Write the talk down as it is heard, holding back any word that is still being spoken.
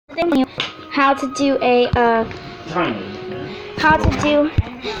how to do a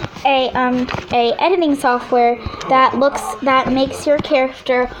editing software that makes your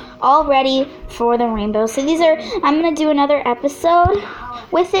character all ready for the rainbow. So I'm gonna do another episode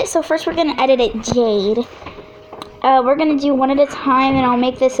with it. So first we're gonna edit it Jade. We're gonna do one at a time, and I'll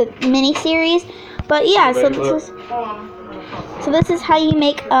make this a mini series. But yeah, so this is how you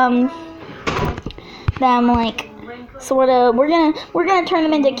make them like sort of. We're gonna turn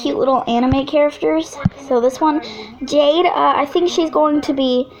them into cute little anime characters. So this one, Jade, I think she's going to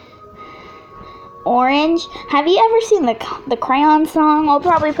be orange. Have you ever seen the Crayon song? I'll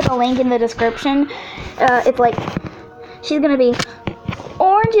probably put a link in the description. It's like she's gonna be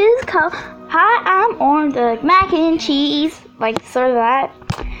orange is color. Hi, I'm orange, like mac and cheese, like sort of that.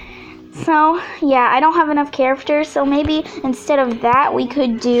 So yeah, I don't have enough characters, so maybe instead of that we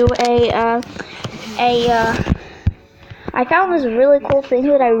could do I found this really cool thing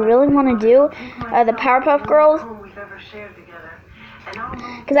that I really want to do, the Powerpuff Girls,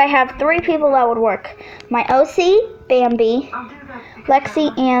 because I have 3 people that would work. My OC, Bambi,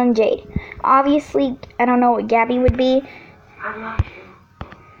 Lexi, and Jade. Obviously, I don't know what Gabby would be,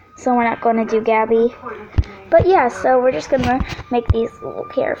 so we're not going to do Gabby. But yeah, so we're just going to make these little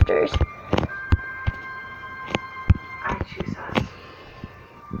characters.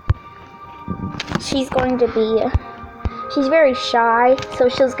 She's going to be... She's very shy, so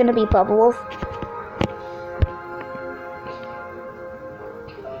she's going to be Bubbles.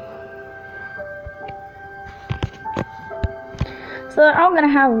 So they're all going to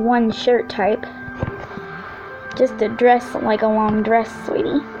have one shirt type. Just to dress like a long dress,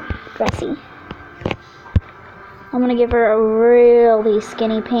 sweetie. Dressy. I'm going to give her a really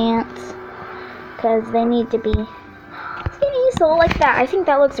skinny pants, because they need to be skinny, so like that. I think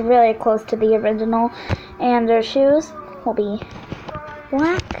that looks really close to the original. And their shoes will be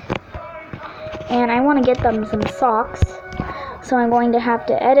black, and I want to get them some socks, so I'm going to have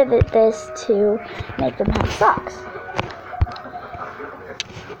to edit this to make them have socks.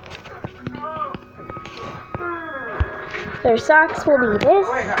 Their socks will be this,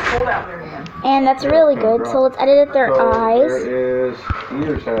 and that's really good. So let's edit their eyes. There is,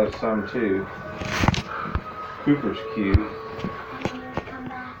 yours has some too. Cooper's cute.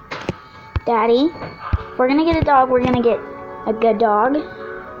 Daddy, if we're gonna get a dog, we're gonna get a good dog.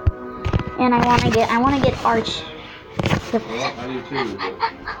 And I wanna get Arch. Well, I do too, but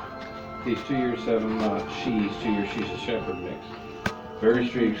he's 2 years 7 months. She's 2 years. She's a shepherd mix. Very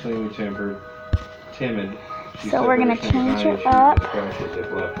street, extremely tempered, timid. So we're gonna change it up.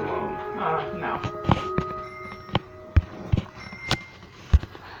 If left alone. No.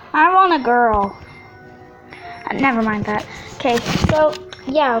 I want a girl. Never mind that. Okay, so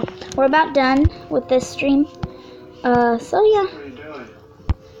yeah, we're about done with this stream. So yeah,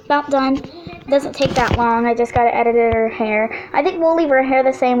 about done. It doesn't take that long. I just gotta edit her hair. I think we'll leave her hair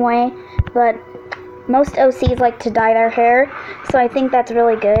the same way, but most OCs like to dye their hair, so I think that's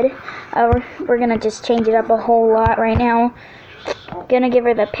really good. We're gonna just change it up a whole lot right now. Gonna give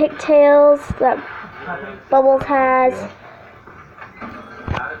her the pigtails that Bubbles has.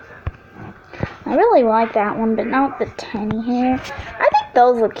 I really like that one, but not the tiny hair. I think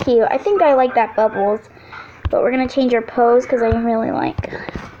those look cute. I think I like that Bubbles. But we're gonna change her pose because I really like.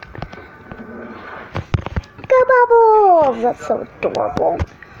 Go Bubbles! That's so adorable.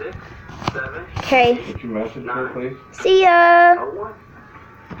 Okay. Would you message her, please? See ya!